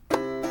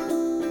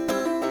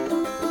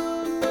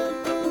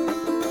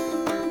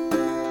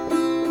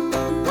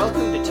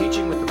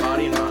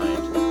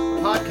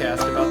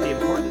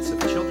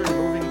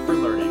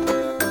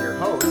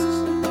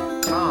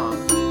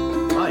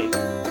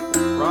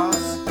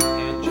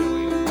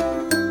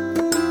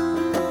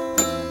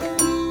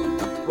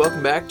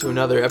welcome back to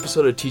another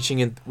episode of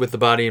Teaching with the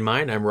Body in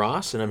Mind. I'm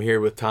Ross, and I'm here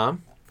with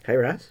Tom. Hi,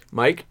 Ross.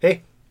 Mike.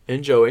 Hey.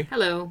 And Joey.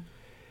 Hello.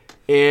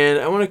 And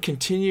I want to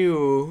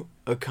continue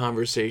a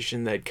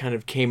conversation that kind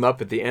of came up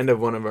at the end of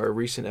one of our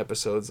recent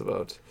episodes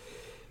about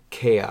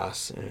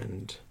chaos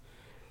and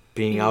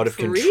being out of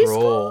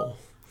control.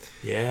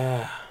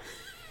 Yeah.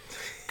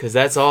 Because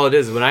that's all it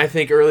is. When I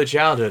think early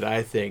childhood,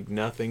 I think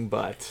nothing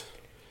but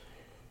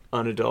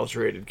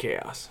unadulterated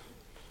chaos.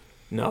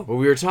 No, but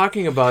we were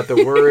talking about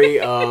the worry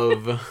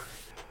of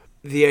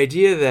the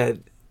idea that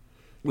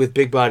with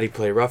big body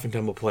play, rough and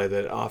tumble play,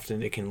 that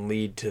often it can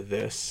lead to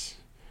this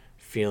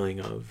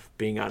feeling of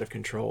being out of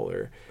control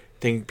or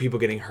people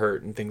getting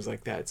hurt and things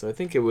like that. So I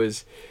think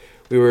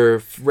we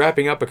were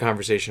wrapping up a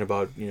conversation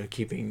about,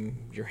 keeping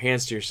your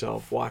hands to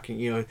yourself,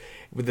 walking,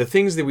 with the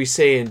things that we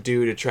say and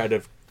do to try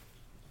to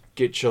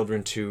get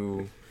children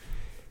to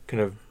kind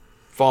of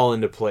fall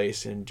into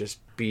place and just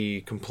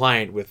be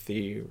compliant with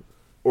the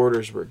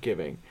orders we're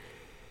giving.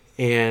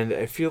 And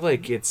I feel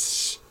like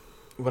it's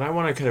what I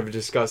want to kind of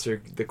discuss,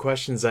 or the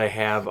questions I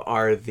have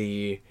are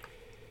finding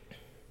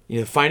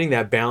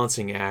that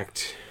balancing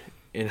act,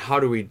 and how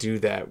do we do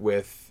that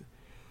with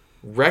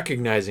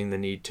recognizing the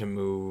need to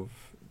move,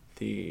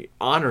 the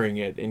honoring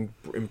it and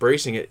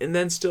embracing it, and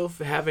then still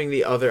having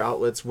the other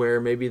outlets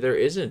where maybe there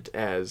isn't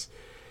as,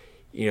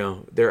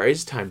 there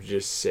is time to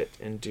just sit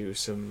and do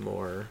some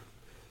more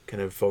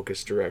kind of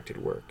focused,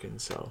 directed work. And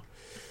so,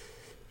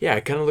 yeah,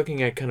 kind of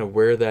looking at kind of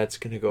where that's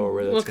going to go, or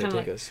where that's going to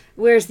take us.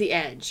 Where's the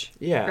edge?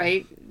 Yeah.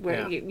 Right?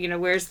 Where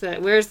where's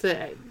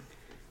the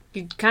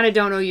you kind of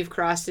don't know you've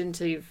crossed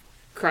until you've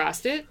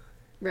crossed it,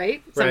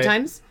 right?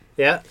 Sometimes.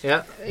 Yeah.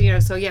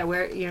 So yeah,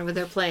 where when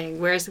they're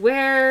playing, where's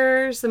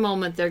the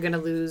moment they're going to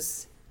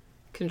lose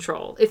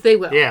control, if they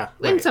will. Yeah.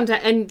 Right. And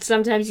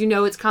sometimes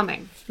it's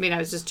coming. I mean, I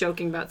was just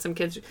joking about some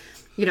kids,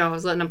 I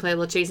was letting them play a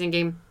little chasing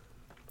game.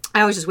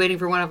 I was just waiting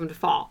for one of them to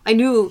fall. I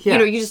knew,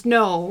 you just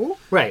know.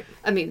 Right.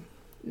 I mean,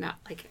 not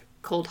like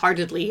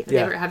cold-heartedly. Yeah.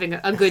 They were having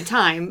a good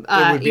time.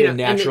 It would be a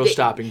natural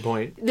stopping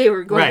point. They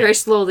were going very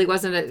slowly. It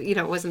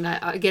wasn't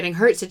a getting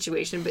hurt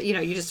situation. But,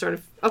 you just sort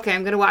of, okay,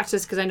 I'm going to watch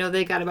this because I know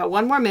they got about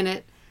one more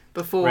minute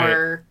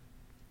before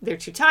they're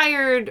too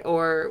tired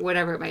or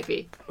whatever it might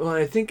be. Well,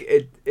 I think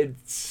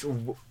it's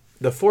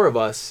the four of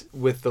us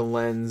with the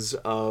lens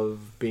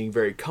of being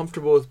very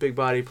comfortable with big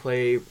body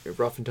play,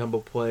 rough and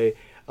tumble play,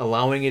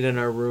 allowing it in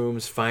our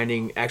rooms,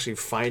 finding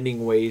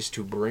ways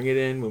to bring it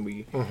in when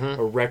we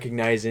are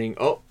recognizing,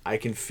 I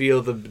can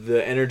feel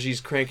the energy's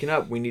cranking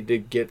up. We need to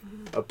get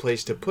a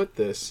place to put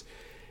this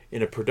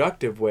in a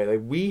productive way.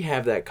 Like, we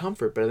have that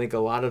comfort, but I think a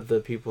lot of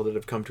the people that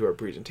have come to our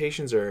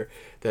presentations or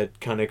that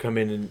kind of come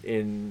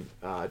in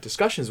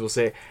discussions will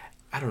say,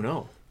 I don't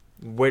know.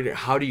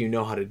 How do you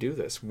know how to do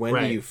this? When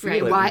do you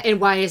feel it?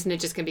 Why isn't it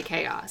just going to be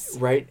chaos?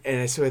 Right.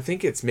 And so I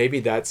think it's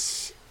maybe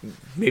that's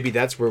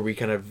where we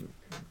kind of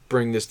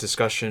bring this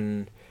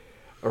discussion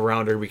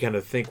around, or we kind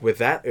of think with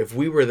that, if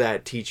we were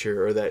that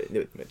teacher or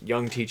that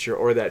young teacher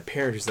or that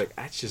parent who's like,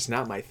 that's just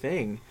not my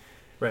thing.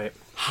 Right.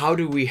 How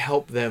do we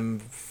help them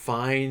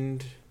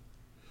find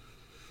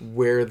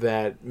where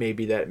that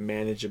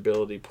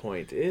manageability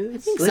point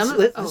is? I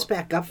think let's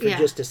back up for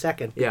just a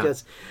second,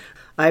 because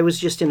I was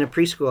just in a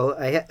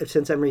preschool.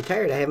 Since I'm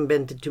retired, I haven't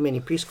been to too many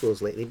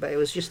preschools lately, but I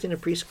was just in a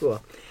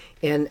preschool.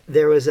 And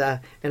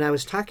and I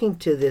was talking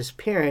to this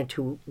parent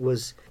who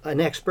was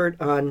an expert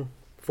on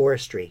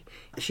forestry.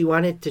 She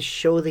wanted to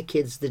show the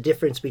kids the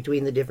difference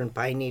between the different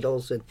pine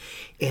needles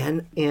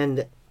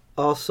and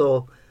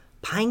also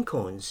pine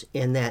cones,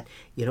 and that,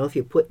 if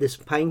you put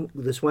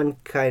this one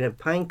kind of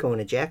pine cone,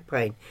 a jack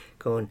pine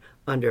cone,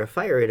 under a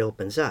fire, it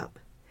opens up.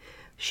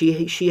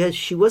 She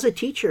was a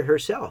teacher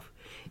herself,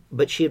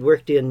 but she had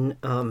worked in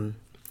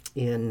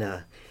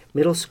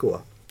middle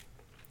school.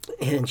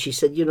 And she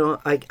said,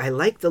 I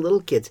like the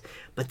little kids,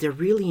 but they're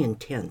really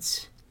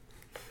intense.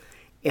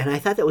 And I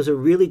thought that was a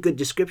really good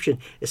description,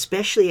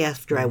 especially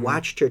after I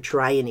watched her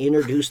try and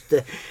introduce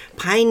the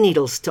pine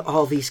needles to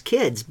all these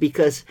kids,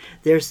 because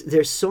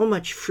there's so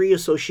much free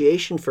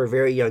association for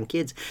very young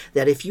kids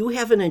that if you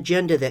have an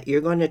agenda that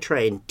you're going to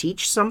try and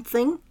teach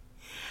something,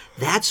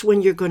 that's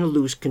when you're going to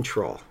lose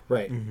control.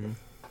 Right. Mm-hmm.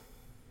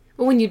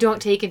 Well, when you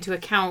don't take into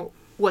account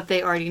what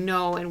they already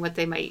know and what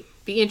they might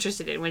be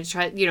interested in. When it's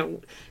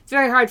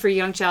very hard for a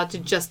young child to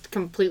just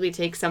completely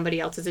take somebody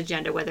else's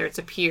agenda, whether it's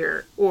a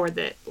peer or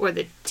the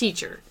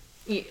teacher.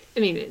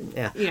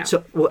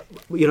 So,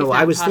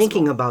 I was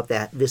thinking about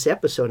this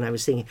episode, and I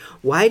was thinking,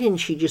 why didn't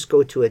she just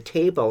go to a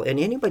table, and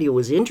anybody who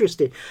was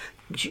interested,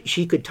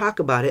 she could talk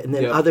about it, and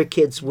then other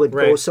kids would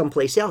go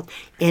someplace else.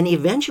 And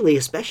eventually,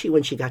 especially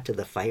when she got to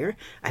the fire,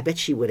 I bet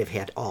she would have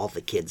had all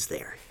the kids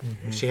there.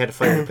 Mm-hmm. She had a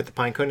fire to put the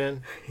pine cone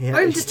in? Yeah.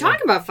 Or just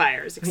talk about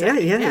fires.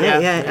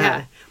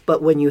 Yeah.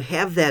 But when you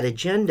have that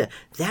agenda,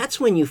 that's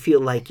when you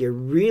feel like you're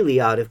really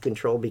out of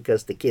control,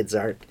 because the kids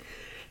aren't.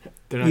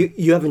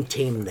 You haven't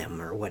tamed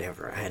them or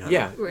whatever. I don't know.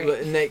 Yeah,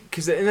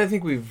 and I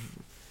think we've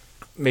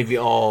maybe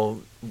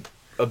all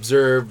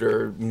observed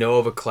or know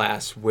of a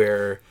class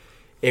where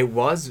it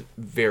was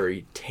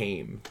very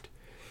tamed.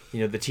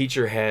 The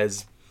teacher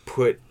has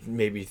put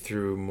maybe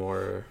through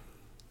more,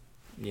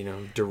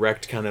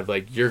 direct kind of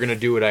like, you're going to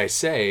do what I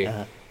say.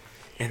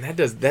 And that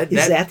does that.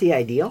 Is that the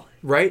ideal?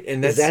 Right.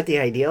 And is that the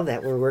ideal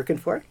that we're working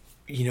for?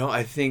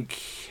 I think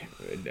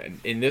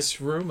in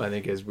this room, I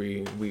think as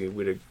we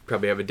would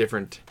probably have a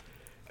different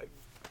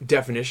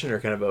definition or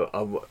kind of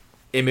a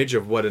image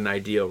of what an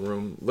ideal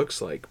room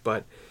looks like.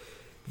 But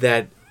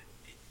that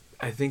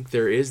I think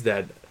there is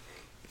that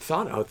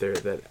thought out there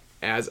that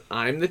as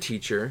I'm the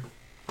teacher,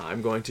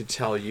 I'm going to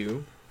tell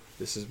you,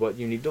 this is what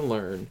you need to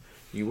learn.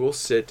 You will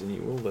sit and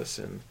you will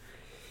listen.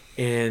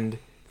 And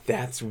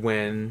that's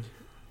when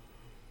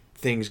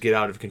things get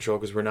out of control,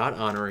 because we're not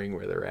honoring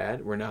where they're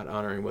at. We're not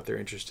honoring what they're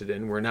interested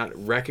in. We're not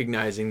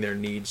recognizing their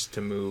needs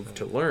to move,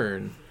 to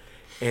learn.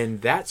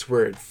 And that's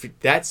where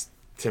that's,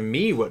 to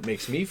me, what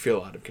makes me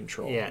feel out of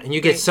control. Yeah, and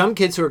you get some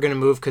kids who are going to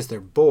move because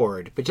they're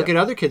bored, but you get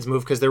other kids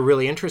move because they're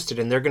really interested,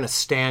 and they're going to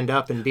stand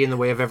up and be in the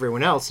way of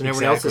everyone else, and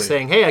everyone else is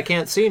saying, hey, I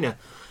can't see now.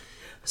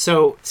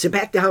 So sit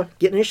back down,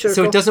 get in a circle.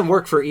 So it doesn't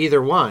work for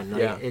either one.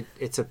 Yeah.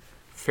 It's a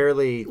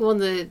fairly...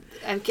 Well,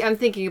 I'm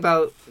thinking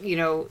about,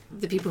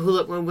 the people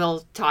who when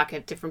we'll talk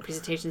at different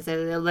presentations,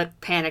 they look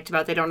panicked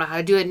about they don't know how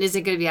to do it and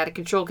isn't going to be out of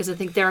control, because I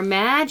think they're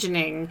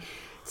imagining,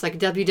 it's like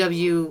what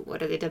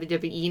are they,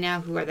 WWE now?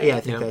 Who are they? Yeah,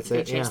 I think that's they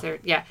it. changed their,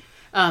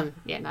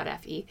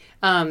 not FE.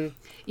 And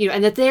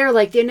that they're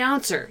like the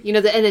announcer,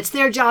 and it's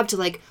their job to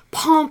like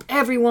pump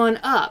everyone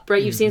up,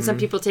 right? You've seen some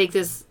people take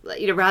this,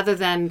 rather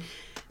than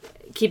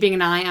keeping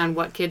an eye on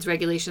what kids'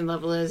 regulation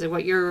level is and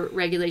what your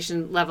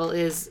regulation level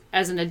is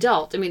as an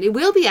adult. I mean, it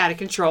will be out of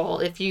control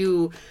if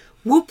you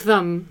whoop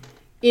them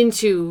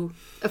into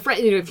a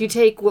friend. If you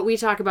take what we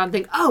talk about and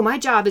think, oh, my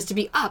job is to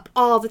be up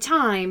all the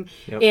time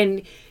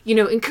and,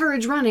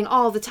 encourage running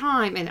all the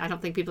time. And I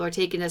don't think people are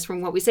taking this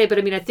from what we say, but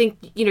I mean, I think,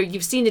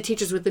 you've seen the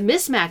teachers with the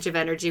mismatch of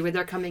energy where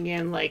they're coming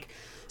in like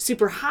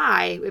super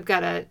high. We've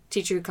got a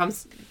teacher who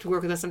comes to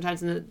work with us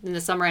sometimes in the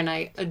summer, and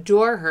I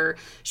adore her,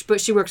 but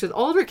she works with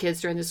older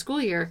kids during the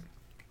school year.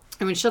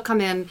 And when she'll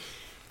come in,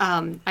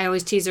 I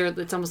always tease her.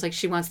 It's almost like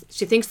she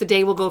thinks the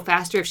day will go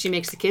faster if she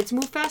makes the kids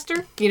move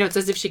faster. It's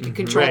as if she can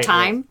control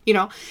time,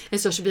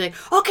 And so she'll be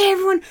like, okay,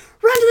 everyone,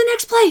 run to the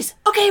next place.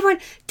 Okay, everyone,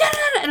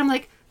 da-da-da. And I'm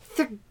like,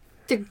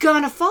 they're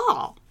gonna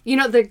fall.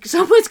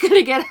 Someone's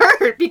gonna get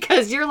hurt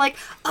because you're like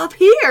up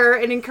here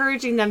and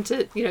encouraging them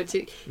to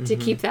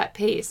keep that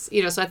pace.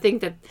 So I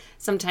think that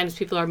sometimes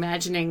people are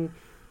imagining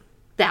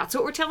that's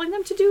what we're telling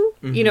them to do.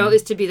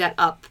 Is to be that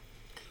up.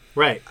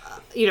 Right.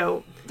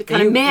 The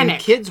kind of manic.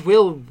 And kids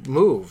will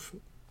move,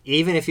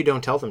 even if you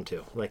don't tell them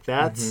to. Like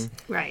that's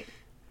right.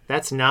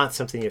 That's not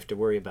something you have to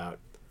worry about.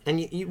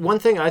 And one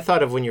thing I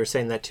thought of when you were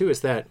saying that too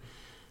is that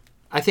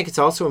I think it's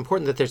also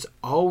important that there's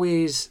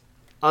always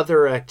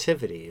other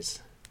activities.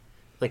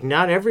 Like,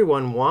 not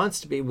everyone wants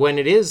to be, when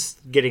it is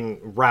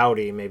getting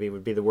rowdy, maybe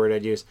would be the word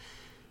I'd use,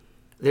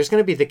 there's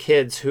going to be the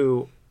kids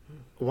who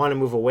want to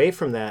move away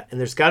from that, and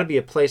there's got to be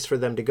a place for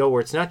them to go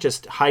where it's not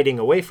just hiding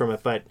away from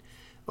it, but,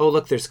 oh,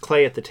 look, there's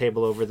clay at the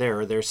table over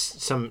there, or there's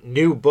some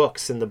new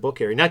books in the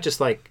book area. Not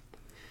just like,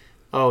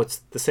 oh, it's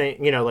the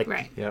same,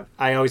 right.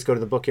 I always go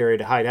to the book area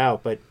to hide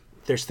out, but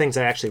there's things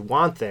I actually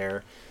want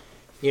there,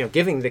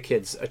 giving the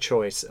kids a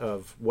choice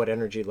of what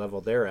energy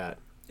level they're at.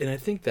 And I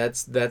think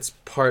that's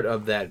part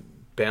of that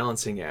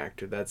balancing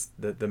act, or that's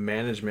the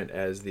management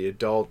as the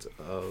adult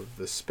of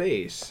the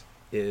space,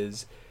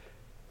 is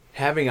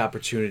having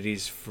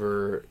opportunities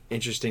for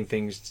interesting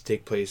things to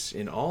take place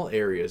in all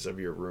areas of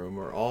your room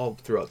or all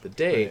throughout the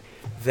day, right.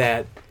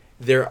 That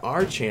there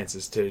are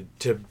chances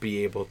to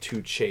be able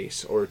to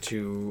chase or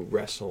to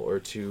wrestle or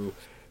to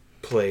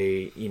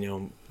play,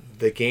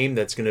 the game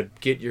that's going to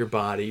get your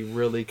body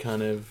really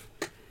kind of,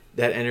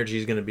 that energy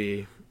is going to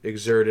be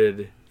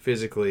exerted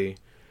physically.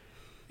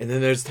 And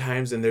then there's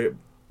times, and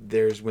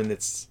there's when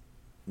it's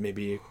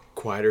maybe a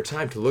quieter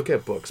time to look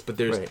at books, but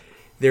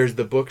there's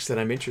the books that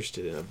I'm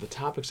interested in, of the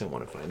topics I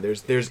want to find.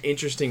 There's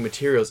interesting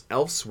materials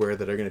elsewhere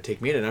that are going to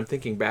take me in. And I'm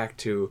thinking back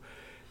to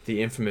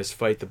the infamous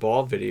Fight the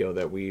Ball video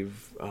that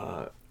we've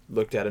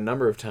looked at a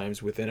number of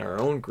times within our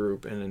own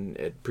group and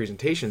at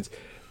presentations.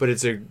 But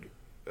it's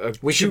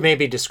we should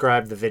maybe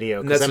describe the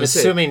video, because I'm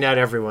assuming not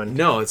everyone.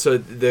 No, so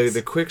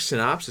the quick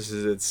synopsis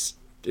is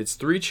it's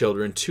three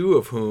children, two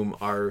of whom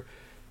are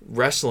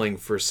wrestling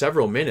for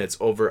several minutes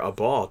over a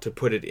ball to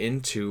put it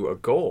into a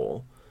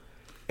goal.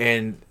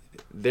 And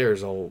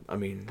there's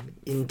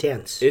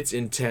intense. It's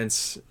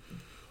intense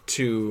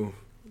to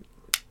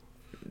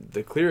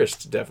the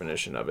clearest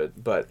definition of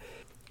it. But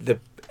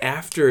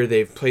after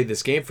they've played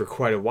this game for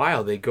quite a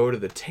while, they go to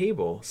the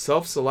table,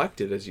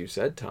 self-selected, as you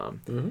said, Tom,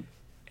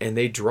 and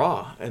they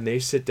draw, and they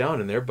sit down,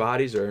 and their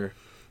bodies are...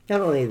 Not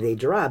only they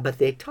draw, but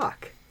they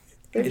talk.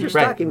 They're just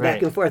talking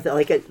back and forth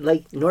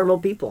like normal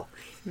people.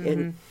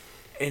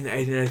 And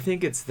I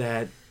think it's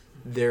that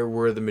there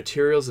were the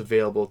materials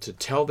available to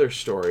tell their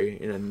story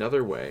in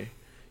another way,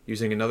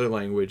 using another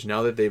language.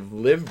 Now that they've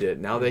lived it,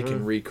 now they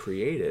can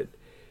recreate it.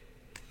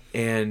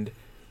 And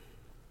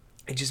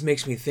it just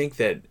makes me think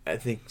that, I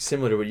think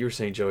similar to what you were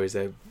saying, Joey, is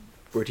that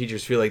where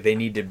teachers feel like they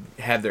need to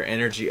have their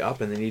energy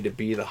up and they need to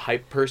be the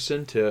hype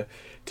person to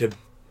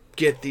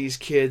get these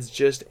kids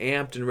just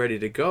amped and ready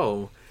to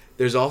go,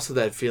 there's also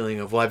that feeling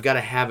of, well, I've got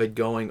to have it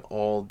going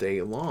all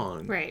day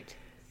long. Right.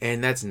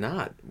 And that's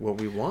not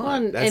what we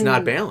want. That's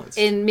not balanced.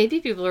 And maybe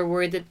people are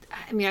worried that,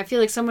 I mean, I feel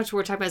like so much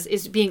we're talking about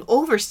is being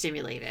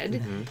overstimulated.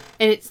 Mm-hmm.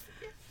 And it's,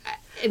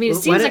 I mean, it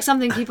seems like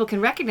something people can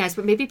recognize,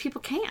 but maybe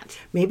people can't.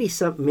 Maybe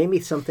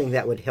something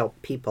that would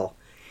help people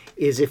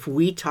is if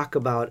we talk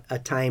about a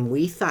time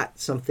we thought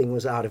something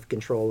was out of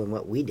control and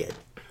what we did.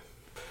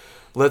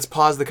 Let's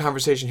pause the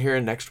conversation here,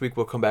 and next week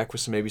we'll come back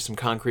with maybe some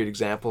concrete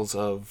examples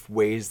of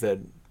ways that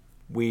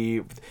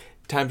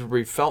times where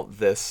we felt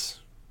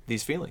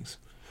these feelings.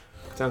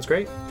 Sounds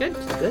great. Good.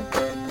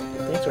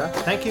 Thanks, Rob.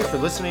 Thank you for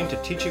listening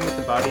to Teaching with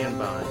the Body in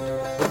Mind.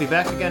 We'll be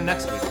back again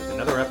next week with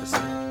another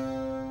episode.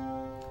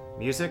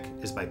 Music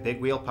is by Big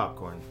Wheel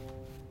Popcorn.